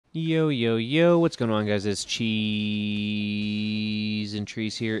Yo, yo, yo, what's going on, guys? It's Cheese and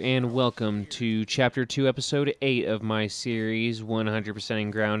Trees here, and welcome to Chapter 2, Episode 8 of my series,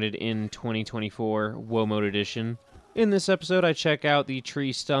 100% Grounded in 2024, Woah Mode Edition. In this episode, I check out the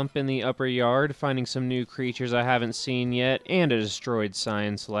tree stump in the upper yard, finding some new creatures I haven't seen yet, and a destroyed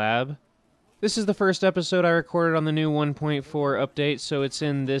science lab. This is the first episode I recorded on the new 1.4 update, so it's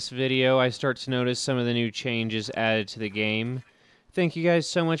in this video I start to notice some of the new changes added to the game. Thank you guys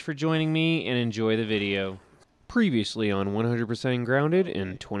so much for joining me, and enjoy the video. Previously on 100% Grounded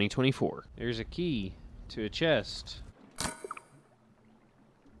in 2024. There's a key to a chest.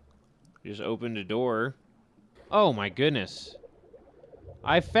 Just opened a door. Oh my goodness.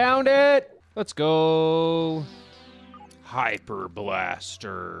 I found it! Let's go! Hyper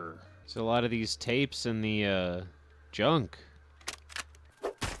Blaster. There's a lot of these tapes in the junk.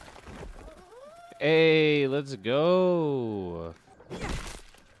 Hey, let's go!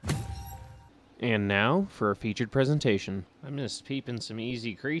 And now for a featured presentation. I missed peeping some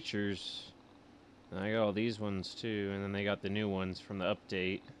easy creatures. I got all these ones too, and then they got the new ones from the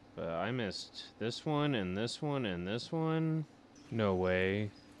update. But I missed this one, and this one, and this one. No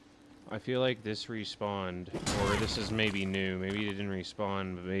way. I feel like this respawned, or this is maybe new. Maybe it didn't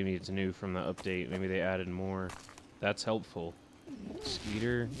respawn, but maybe it's new from the update. Maybe they added more. That's helpful.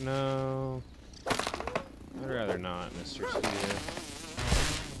 Skeeter? No. I'd rather not, Mr. Skeeter.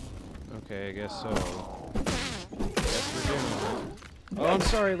 Okay, I guess so. Guess we're doing it. Oh, I'm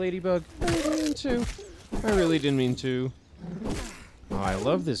sorry, Ladybug. I didn't mean to. I really didn't mean to. Oh, I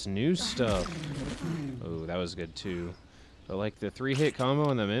love this new stuff. Oh, that was good too. But like the 3-hit combo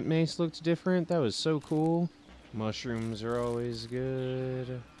and the mint mace looked different. That was so cool. Mushrooms are always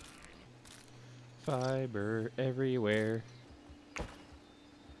good. Fiber everywhere.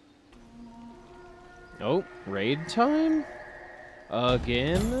 Oh, raid time?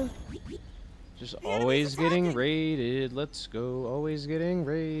 Again? Just always getting raided. Let's go. Always getting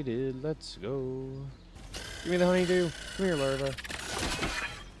raided. Let's go. Give me the honeydew. Come here, larva.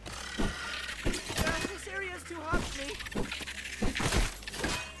 This area's too hot for me.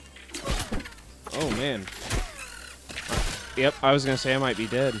 Oh, man. Yep, I was gonna say I might be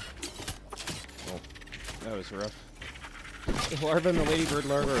dead. Oh, that was rough. The larva and the ladybird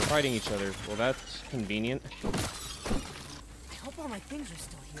larva are fighting each other. Well, that's convenient. I hope all my things are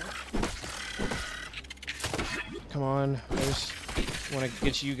still here. Come on, I just want to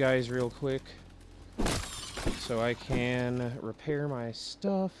get you guys real quick so I can repair my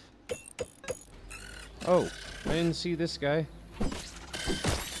stuff. Oh, I didn't see this guy.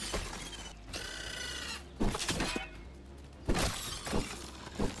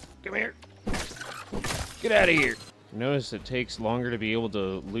 Come here. Get out of here. Notice it takes longer to be able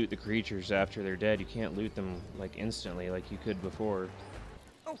to loot the creatures after they're dead. You can't loot them like instantly like you could before.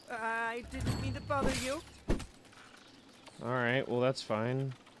 Oh, I didn't mean to bother you. Alright, well that's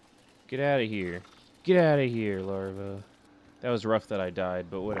fine. Get out of here. Get out of here, larva. That was rough that I died,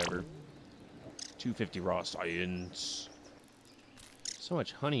 but whatever. 250 raw science. So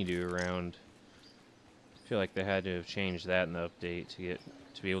much honeydew around. I feel like they had to have changed that in the update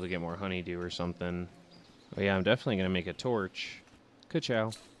to be able to get more honeydew or something. But yeah, I'm definitely gonna make a torch.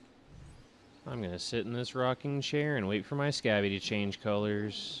 Ka-chow. I'm gonna sit in this rocking chair and wait for my Scabby to change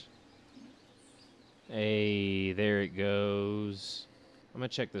colors. Hey, there it goes. I'm gonna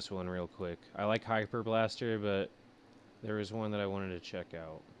check this one real quick. I like Hyper Blaster, but there was one that I wanted to check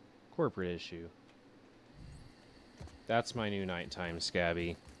out. Corporate issue. That's my new nighttime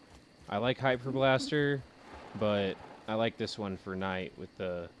Scabby. I like Hyper Blaster, but I like this one for night with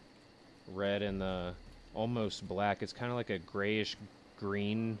the red and the almost black. It's kind of like a grayish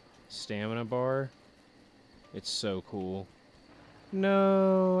green stamina bar. It's so cool.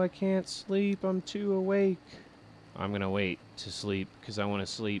 No, I can't sleep. I'm too awake. I'm gonna wait to sleep because I want to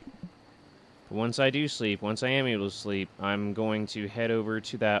sleep. But once I do sleep, once I am able to sleep, I'm going to head over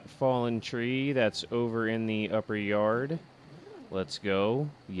to that fallen tree that's over in the upper yard. Let's go.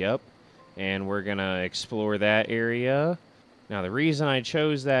 Yep. And we're gonna explore that area. Now, the reason I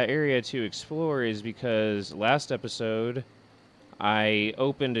chose that area to explore is because last episode I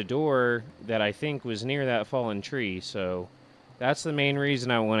opened a door that I think was near that fallen tree, so that's the main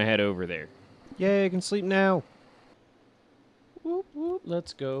reason I want to head over there. Yay, I can sleep now. Whoop, whoop.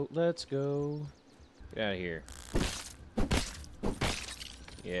 Let's go. Let's go. Get out of here.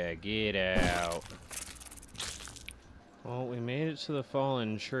 Yeah, get out. Well, we made it to the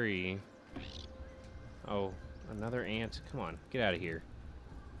fallen tree. Oh, another ant. Come on, get out of here.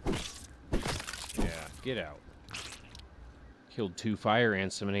 Yeah, get out. Killed 2 fire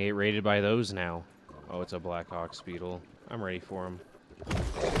ants. I'm gonna get raided by those now. Oh, it's a Black Ox beetle. I'm ready for him.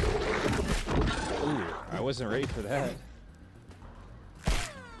 wasn't ready for that.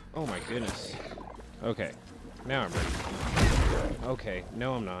 Oh my goodness. Okay, now I'm ready. Okay,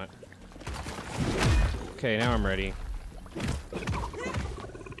 no I'm not. Okay, now I'm ready.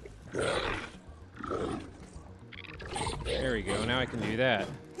 There we go, now I can do that.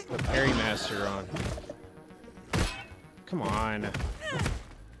 Put Parry Master on. Come on.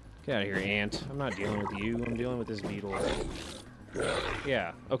 Get out of here, ant. I'm not dealing with you, I'm dealing with this beetle.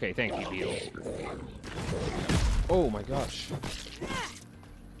 Yeah, okay, thank you, beetle. Oh my gosh.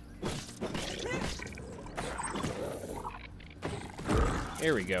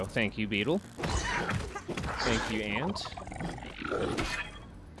 There we go. Thank you, beetle. Thank you, ant.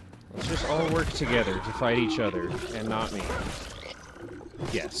 Let's just all work together to fight each other, and not me.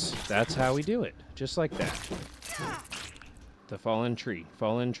 Yes, that's how we do it. Just like that. The fallen tree,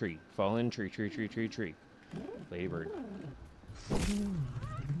 fallen tree, fallen tree, tree, tree, tree, tree. Ladybird.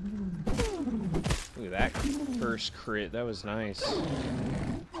 Look at that first crit. That was nice.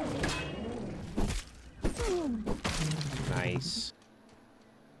 Nice.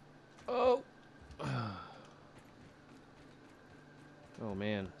 Oh. Oh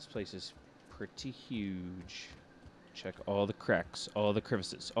man, this place is pretty huge. Check all the cracks, all the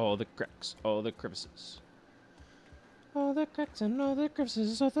crevices, all the cracks, all the crevices. All the cracks and all the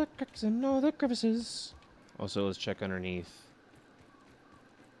crevices, all the cracks and all the crevices. Also, let's check underneath.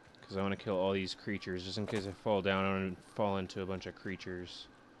 Because I want to kill all these creatures, just in case I fall down and fall into a bunch of creatures.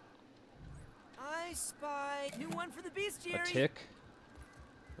 I spy new one for the bestiary. A tick?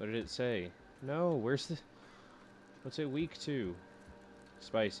 What did it say? No, where's the... What's it weak to?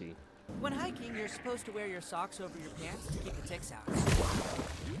 Spicy. When hiking, you're supposed to wear your socks over your pants to keep the ticks out.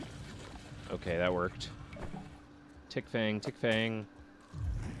 Okay, that worked. Tick fang, tick fang.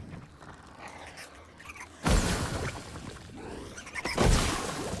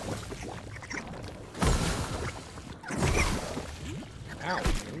 Ow,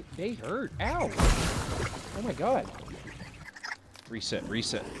 they hurt. Ow. Oh my god. Reset,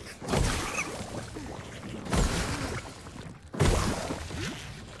 reset.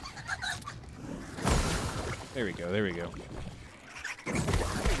 There we go, there we go.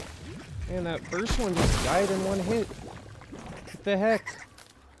 Man, that first one just died in one hit. What the heck?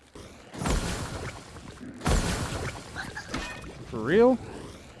 For real?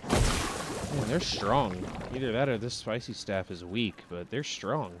 Man, they're strong. Either that or this spicy staff is weak, but they're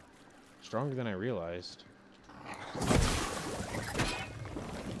strong. Stronger than I realized.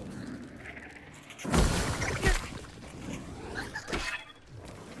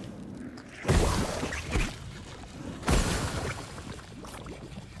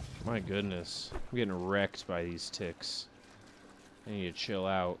 My goodness. I'm getting wrecked by these ticks. I need to chill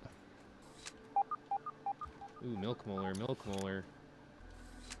out. Ooh, milk molar, milk molar.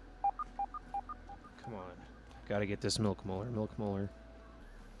 Come on. Gotta get this milk molar, milk molar.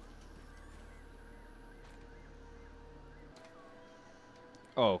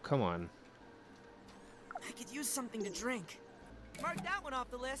 Oh, come on. I could use something to drink. Mark that one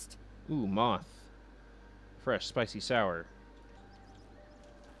off the list. Ooh, moth. Fresh, spicy, sour.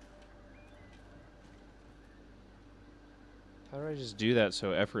 How did I just do that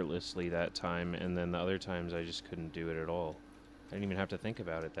so effortlessly that time, and then the other times I just couldn't do it at all? I didn't even have to think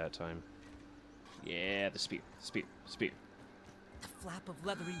about it that time. Yeah, the spear, spear, spear. The flap of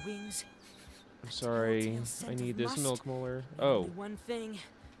leathery wings. I'm sorry, I need this milk molar. Oh, one thing.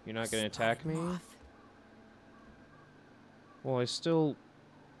 You're not gonna attack me? Moth. Well, I still...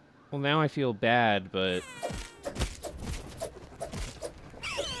 Well, now I feel bad, but...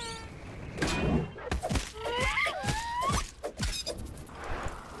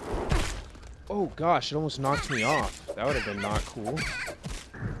 Oh gosh, it almost knocked me off. That would have been not cool.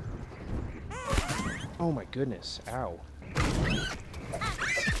 Oh my goodness, ow.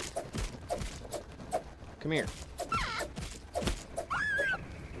 Come here.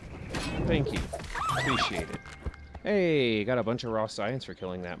 Thank you. Appreciate it. Hey, got a bunch of raw science for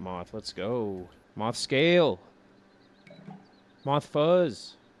killing that moth. Let's go. Moth scale. Moth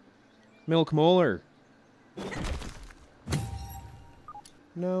fuzz. Milk molar.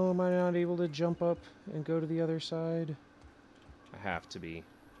 No, am I not able to jump up and go to the other side? I have to be.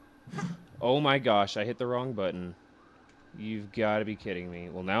 Oh my gosh, I hit the wrong button. You've got to be kidding me.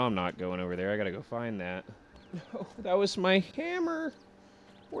 Well, now I'm not going over there. I got to go find that. No, that was my hammer.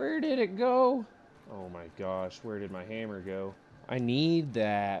 Where did it go? Oh my gosh, where did my hammer go? I need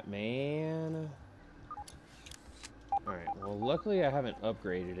that, man. Alright, well, luckily I haven't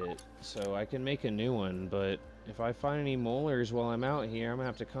upgraded it, so I can make a new one, but if I find any molars while I'm out here, I'm gonna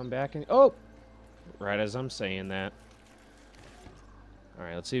have to come back and... Oh! Right as I'm saying that.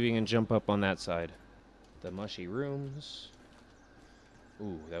 Alright, let's see if we can jump up on that side. the mushy rooms.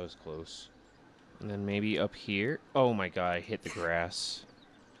 Ooh, that was close. And then maybe up here. Oh my god, I hit the grass.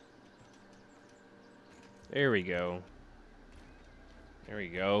 There we go. There we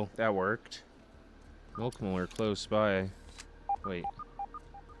go. That worked. Milk Muller close by. Wait.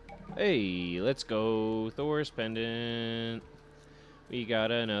 Hey, let's go. Thor's pendant. We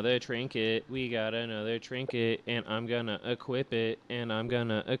got another trinket. We got another trinket. And I'm gonna equip it. And I'm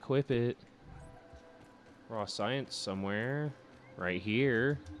gonna equip it. Raw science somewhere. Right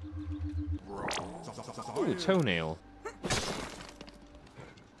here. Ooh, toenail. I'm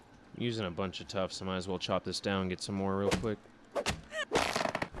using a bunch of tufts. I might as well chop this down and get some more real quick.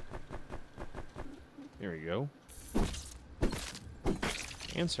 There we go.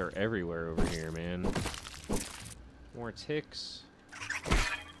 Ants are everywhere over here, man. More ticks.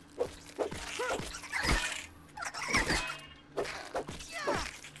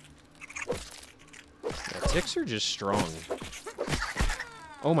 Yeah, ticks are just strong.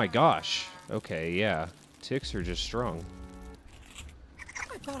 Oh my gosh. Okay, yeah. Ticks are just strong.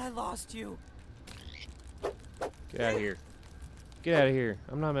 I thought I lost you. Get out of here. Get out of here.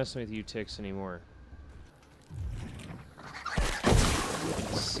 I'm not messing with you ticks anymore. You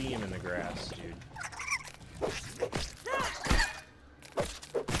can see him in the grass, dude.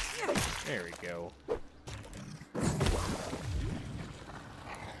 There we go.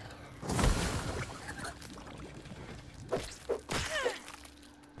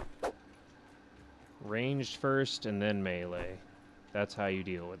 Ranged first and then melee. That's how you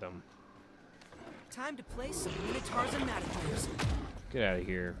deal with them. Time to play some Minotaurs and Matadors. Get out of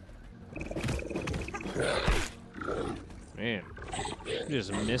here. Man, I'm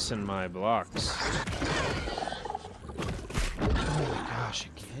just missing my blocks. Oh my gosh,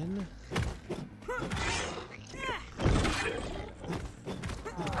 again?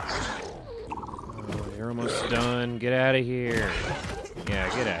 Oh, you're almost done. Get out of here.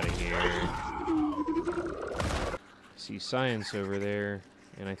 Yeah, get out of here. See science over there,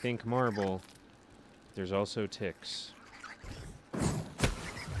 and I think marble. There's also ticks.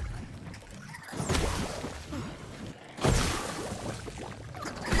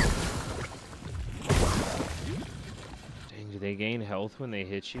 Dang, do they gain health when they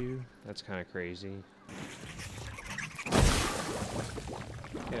hit you? That's kind of crazy.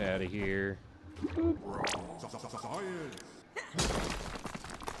 Get out of here.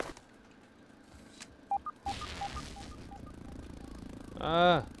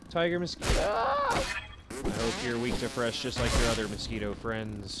 Tiger mosquito. Ah! I hope you're weak to fresh just like your other mosquito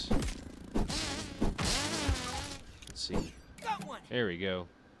friends. Let's see. Got one. There we go.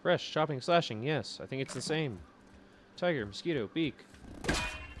 Fresh, chopping, slashing, yes. I think it's the same. Tiger, mosquito, beak.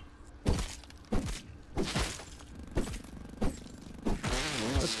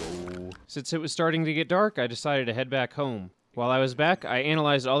 Let's go. Since it was starting to get dark, I decided to head back home. While I was back, I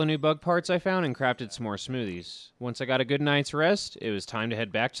analyzed all the new bug parts I found and crafted some more smoothies. Once I got a good night's rest, it was time to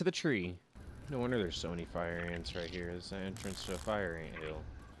head back to the tree. No wonder there's so many fire ants right here. This is the entrance to a fire ant hill.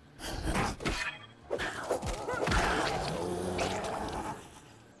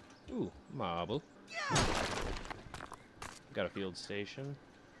 Ooh, marble. Got a field station.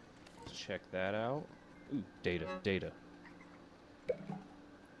 Let's check that out. Ooh, data.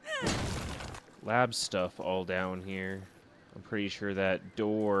 Lab stuff all down here. I'm pretty sure that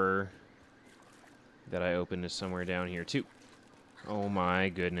door that I opened is somewhere down here too. Oh my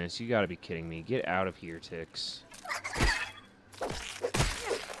goodness, you gotta be kidding me. Get out of here, ticks.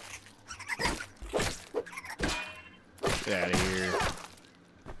 Get out of here.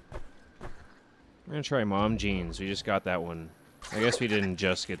 I'm gonna try Mom Jeans. We just got that one. I guess we didn't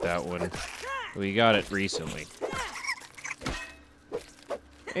just get that one. We got it recently.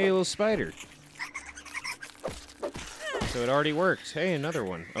 Hey, little spider. So it already worked. Hey, another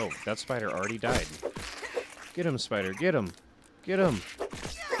one. Oh, that spider already died. Get him, spider. Get him. Get him.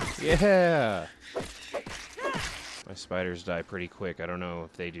 Yeah. My spiders die pretty quick. I don't know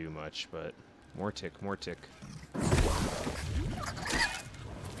if they do much, but more tick, more tick.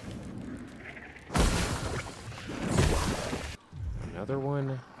 Another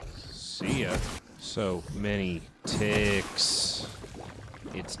one. See ya. So many ticks.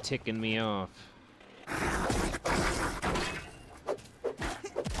 It's ticking me off.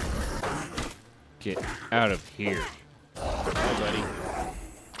 Get out of here. Hi, buddy.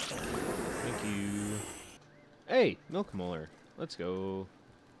 Thank you. Hey, Milk Muller. Let's go.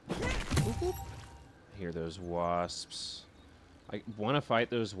 I hear those wasps. I want to fight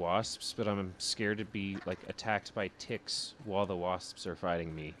those wasps, but I'm scared to be, like, attacked by ticks while the wasps are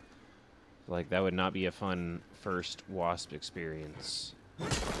fighting me. Like, that would not be a fun first wasp experience.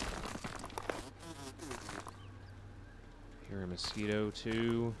 Or a mosquito,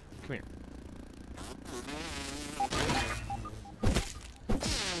 too. Come here.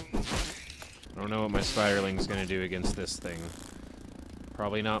 I don't know what my spiderling's gonna do against this thing.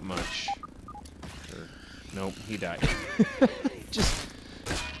 Probably not much. Or, nope, he died. Just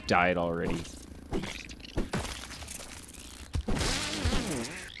died already.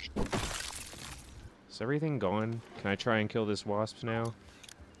 Is everything gone? Can I try and kill this wasp now?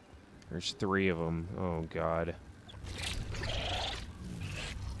 There's 3 of them. Oh, God.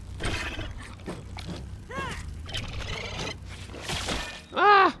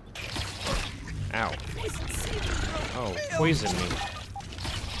 Ah! Ow. Oh, poison me.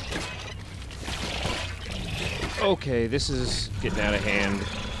 Okay, this is getting out of hand.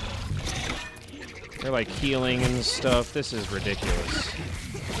 They're like healing and stuff. This is ridiculous.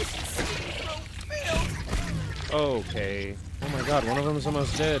 Okay. Oh my god, one of them's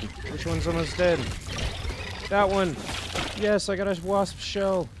almost dead. Which one's almost dead? That one! Yes, I got a wasp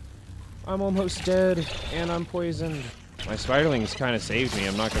shell. I'm almost dead, and I'm poisoned. My spiderlings kind of saved me,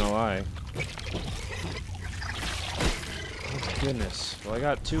 I'm not gonna lie. Oh goodness. Well, I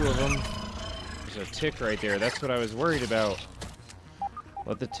got 2 of them. There's a tick right there. That's what I was worried about.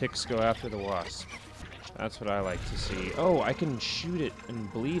 Let the ticks go after the wasp. That's what I like to see. Oh, I can shoot it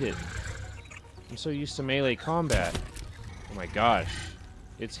and bleed it. I'm so used to melee combat. Oh my gosh.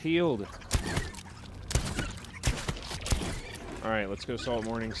 It's healed. Alright, let's go Salt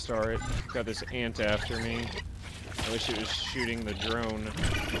Morningstar it. Got this ant after me. I wish it was shooting the drone.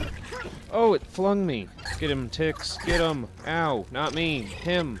 Oh, it flung me. Get him, ticks. Get him. Ow. Not me.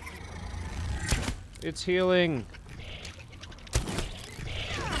 Him. It's healing.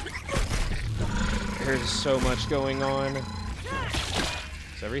 There's so much going on.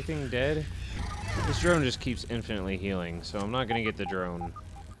 Is everything dead? This drone just keeps infinitely healing, so I'm not gonna get the drone.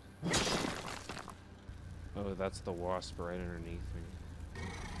 Oh, that's the wasp right underneath me.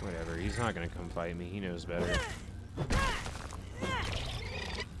 Whatever, he's not gonna come fight me. He knows better.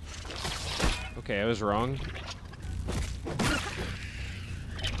 Okay, I was wrong.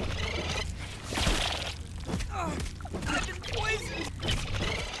 I've been poisoned.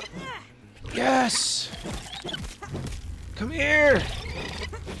 Yes! Come here!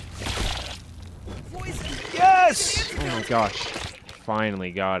 Poison. Yes! Oh my gosh.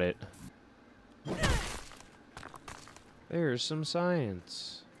 Finally got it. There's some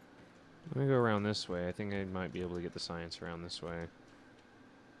science. Let me go around this way. I think I might be able to get the science around this way.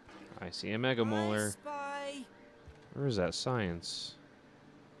 I see a mega molar. Where is that science?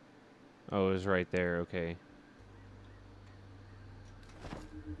 Oh, it was right there. Okay.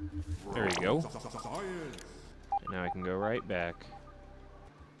 There we go. And now I can go right back.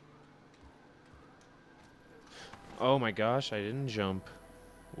 Oh my gosh, I didn't jump.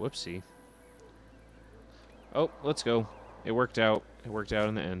 Whoopsie. Oh, let's go. It worked out. It worked out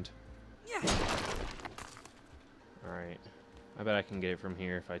in the end. Yeah. Alright. I bet I can get it from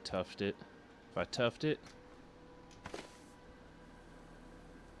here if I tuft it. If I tuft it.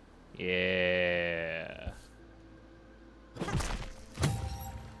 Yeah.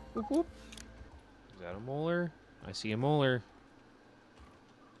 Whoop whoop. Is that a molar? I see a molar.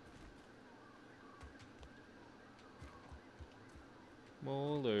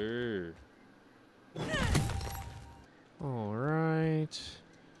 Molar. Alright.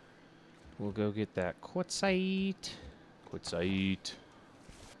 We'll go get that quartzite. Quartzite.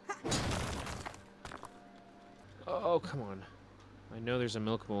 Oh, come on. I know there's a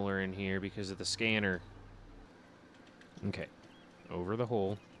milk molar in here because of the scanner. Okay. Over the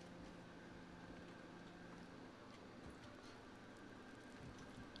hole.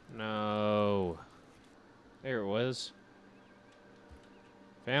 No. There it was.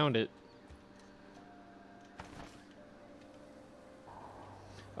 Found it.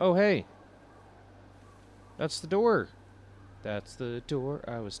 Oh, hey. That's the door. That's the door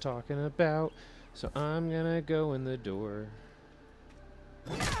I was talking about. So I'm gonna go in the door.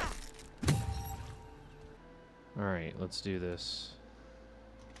 Alright, let's do this.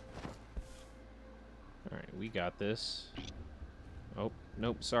 Alright, we got this. Oh,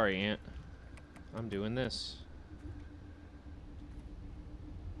 nope, sorry, Ant. I'm doing this.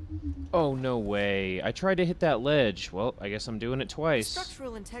 Oh, no way. I tried to hit that ledge. Well, I guess I'm doing it twice. The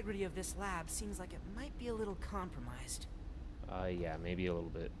structural integrity of this lab seems like it might be a little compromised. Yeah, maybe a little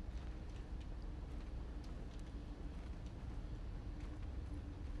bit.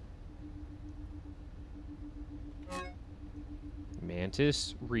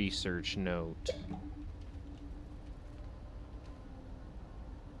 Mantis research note.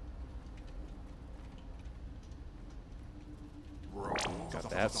 Got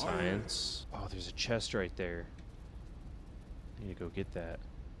that science. Oh, there's a chest right there. Need to go get that.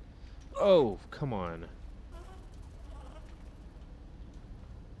 Oh, come on.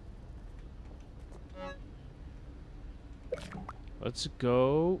 Let's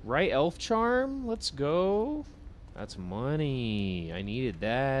go. Right, Elf Charm? Let's go. That's money. I needed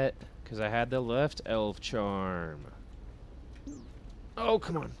that because I had the left Elf Charm. Oh,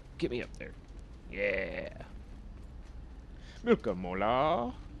 come on. Get me up there. Yeah. Milka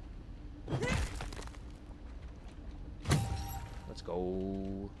Mola. Let's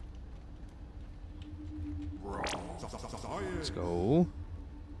go. Let's go.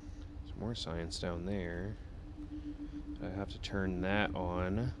 There's more science down there. I have to turn that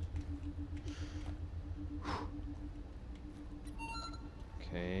on.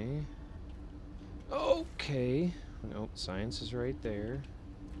 Okay. Okay. Nope, science is right there.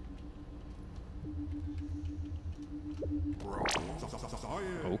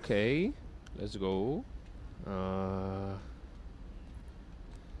 Okay. Let's go. Wow,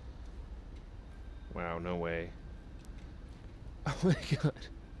 no way. Oh my god.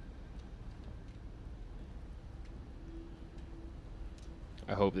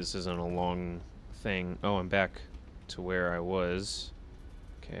 I hope this isn't a long thing. Oh, I'm back to where I was.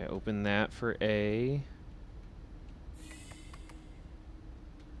 Okay, open that for A.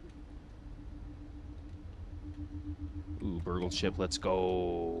 Ooh, burgle chip, let's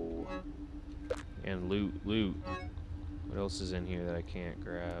go. And loot, loot. What else is in here that I can't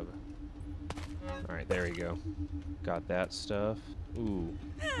grab? Alright, there we go. Got that stuff. Ooh.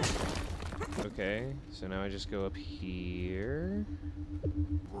 Okay, so now I just go up here.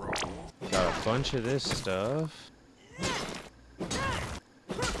 Got a bunch of this stuff.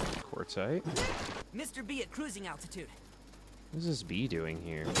 Quartzite. Mr. B at cruising altitude. What is this bee doing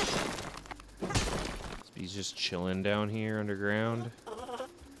here? This bee's just chilling down here underground.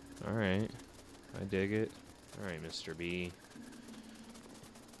 Alright. I dig it. Alright, Mr. B.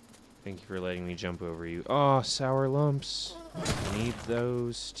 Thank you for letting me jump over you. Oh, sour lumps. I need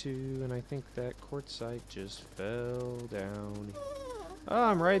those too, and I think that quartzite just fell down. Oh,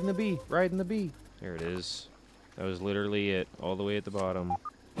 I'm riding the bee. Riding the bee. There it is. That was literally it. All the way at the bottom.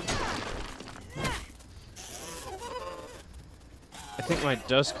 I think my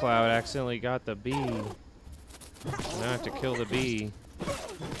dust cloud accidentally got the bee. Now I have to kill the bee.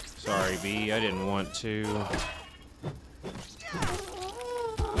 Sorry, bee. I didn't want to.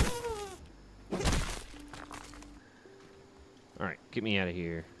 Alright, get me out of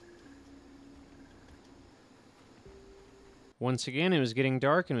here. Once again, it was getting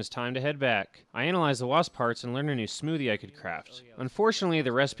dark and it was time to head back. I analyzed the wasp parts and learned a new smoothie I could craft. Unfortunately,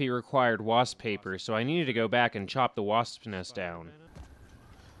 the recipe required wasp paper, so I needed to go back and chop the wasp nest down.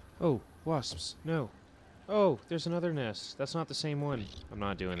 Oh, wasps. No. Oh, there's another nest. That's not the same one. I'm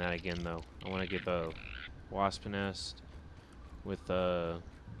not doing that again, though. I want to get a wasp nest with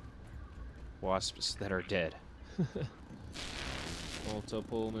wasps that are dead.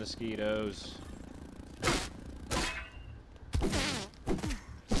 Multiple mosquitoes.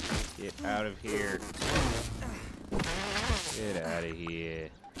 Get out of here. Get out of here.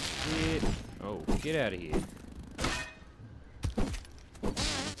 Get out of here.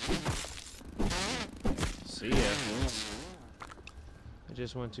 See ya. I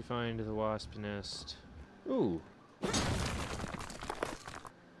just want to find the wasp nest. Ooh.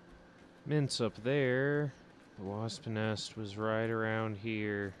 Mint's up there. The wasp nest was right around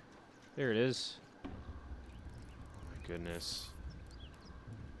here. There it is. Oh my goodness.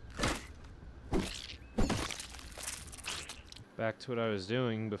 Back to what I was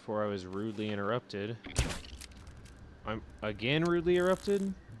doing before I was rudely interrupted. I'm again rudely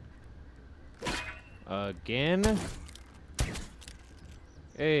interrupted? Again?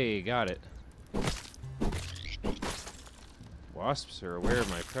 Hey, got it. Wasps are aware of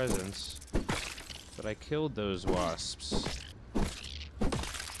my presence, but I killed those wasps.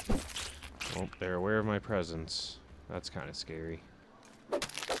 Oh, they're aware of my presence. That's kind of scary.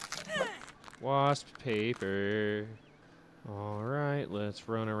 Wasp paper. Alright, let's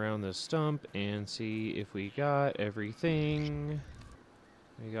run around the stump and see if we got everything.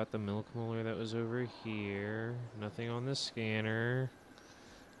 We got the milk molar that was over here. Nothing on the scanner.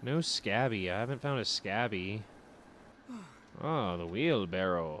 No scabby. I haven't found a scabby. Oh, the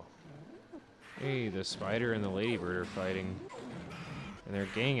wheelbarrow. Hey, the spider and the ladybird are fighting. And they're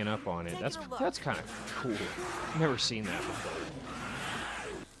ganging up on it. That's kind of cool. Never seen that before.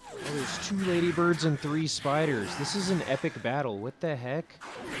 Oh, there's 2 ladybirds and 3 spiders. This is an epic battle. What the heck?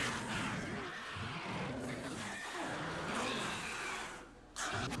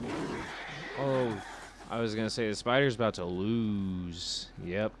 Oh, I was gonna say the spider's about to lose.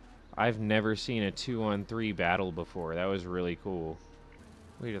 Yep. I've never seen a 2-on-3 battle before. That was really cool.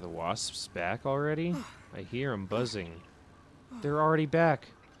 Wait, are the wasps back already? I hear them buzzing. They're already back.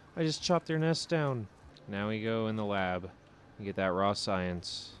 I just chopped their nest down. Now we go in the lab and get that raw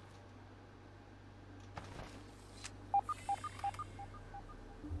science.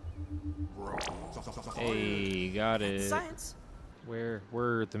 Hey, got it. Science. Where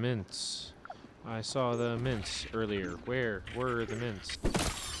were the mints? I saw the mints earlier. Where were the mints?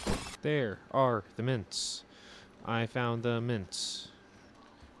 There are the mints. I found the mints.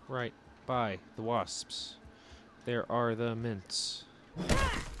 Right by the wasps. There are the mints.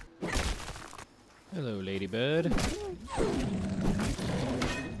 Hello, ladybird.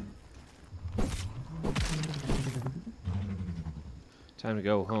 Time to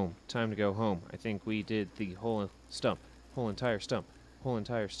go home. Time to go home. I think we did the whole stump. Whole entire stump. Whole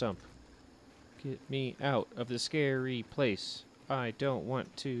entire stump. Get me out of the scary place. I don't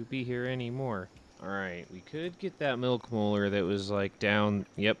want to be here anymore. Alright, we could get that milk molar that was like down,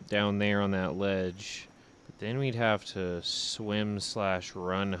 yep, down there on that ledge. But then we'd have to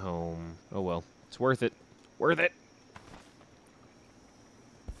swim/run home. Oh well, it's worth it. Worth it!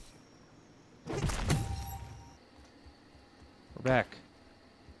 We're back.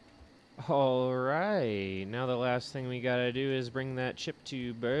 Alright, now the last thing we gotta do is bring that chip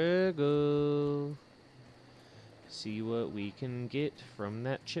to Burgle. See what we can get from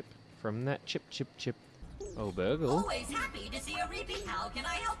that chip. From that chip. Oh, Burgle. Always happy to see a repeat. How can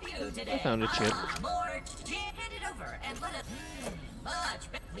I help you today? I found a chip. More. Hand it over and let us.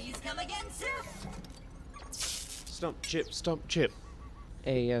 Much better. Please come again soon. Stump chip.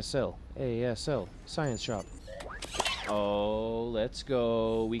 ASL, science shop. Oh, let's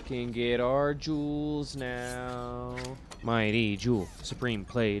go. We can get our jewels now. Mighty jewel, supreme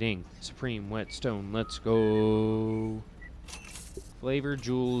plating, supreme whetstone, let's go. Flavor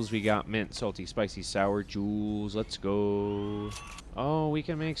jewels, we got mint, salty, spicy, sour jewels, let's go. Oh, we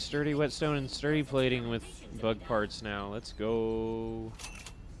can make sturdy whetstone and sturdy plating with bug parts now, let's go.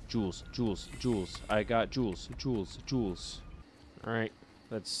 Jewels. I got jewels. Alright,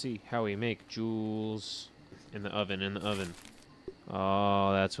 let's see how we make jewels. In the oven.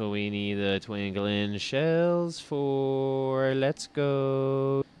 Oh, that's what we need the twinkling shells for. Let's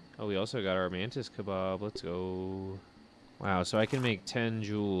go. Oh, we also got our mantis kebab. Let's go. Wow, so I can make 10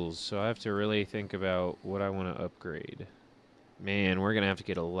 jewels. So I have to really think about what I want to upgrade. Man, we're going to have to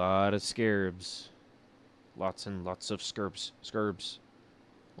get a lot of scarabs. Lots and lots of scurbs.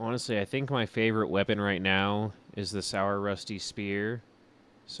 Honestly, I think my favorite weapon right now is the sour rusty spear.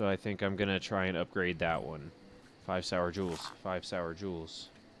 So I think I'm going to try and upgrade that one. 5 sour jewels.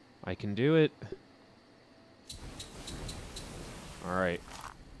 I can do it. Alright.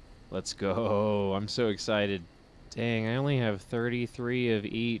 Let's go. I'm so excited. Dang, I only have 33 of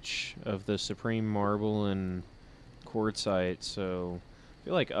each of the Supreme Marble and Quartzite, so I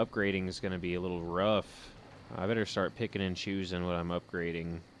feel like upgrading is going to be a little rough. I better start picking and choosing what I'm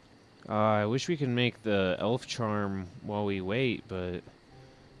upgrading. I wish we could make the elf charm while we wait, but I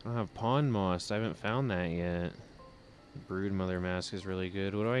don't have pond moss. I haven't found that yet. The brood mother mask is really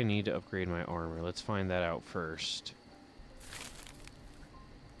good. What do I need to upgrade my armor? Let's find that out first.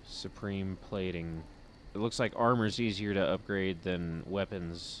 Supreme plating. It looks like armor's easier to upgrade than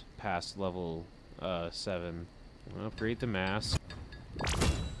weapons past level 7. I'll upgrade the mask.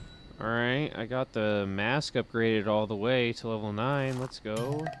 Alright, I got the mask upgraded all the way to level 9. Let's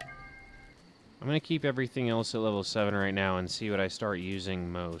go. I'm going to keep everything else at level 7 right now and see what I start using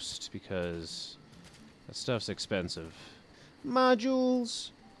most, because that stuff's expensive. Modules!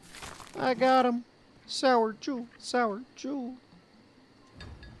 I got them! Sour jewel!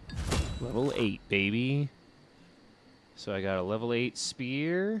 Level 8, baby. So I got a level 8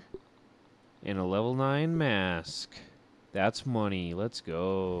 spear and a level 9 mask. That's money. Let's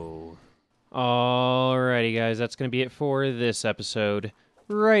go. Alrighty, guys. That's going to be it for this episode.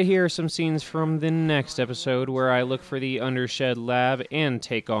 Right here are some scenes from the next episode where I look for the Undershed Lab and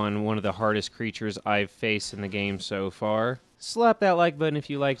take on one of the hardest creatures I've faced in the game so far. Slap that like button if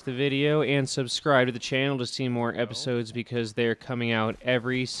you liked the video, and subscribe to the channel to see more episodes because they're coming out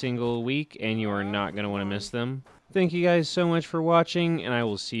every single week and you are not going to want to miss them. Thank you guys so much for watching, and I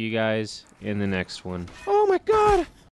will see you guys in the next one. Oh my god!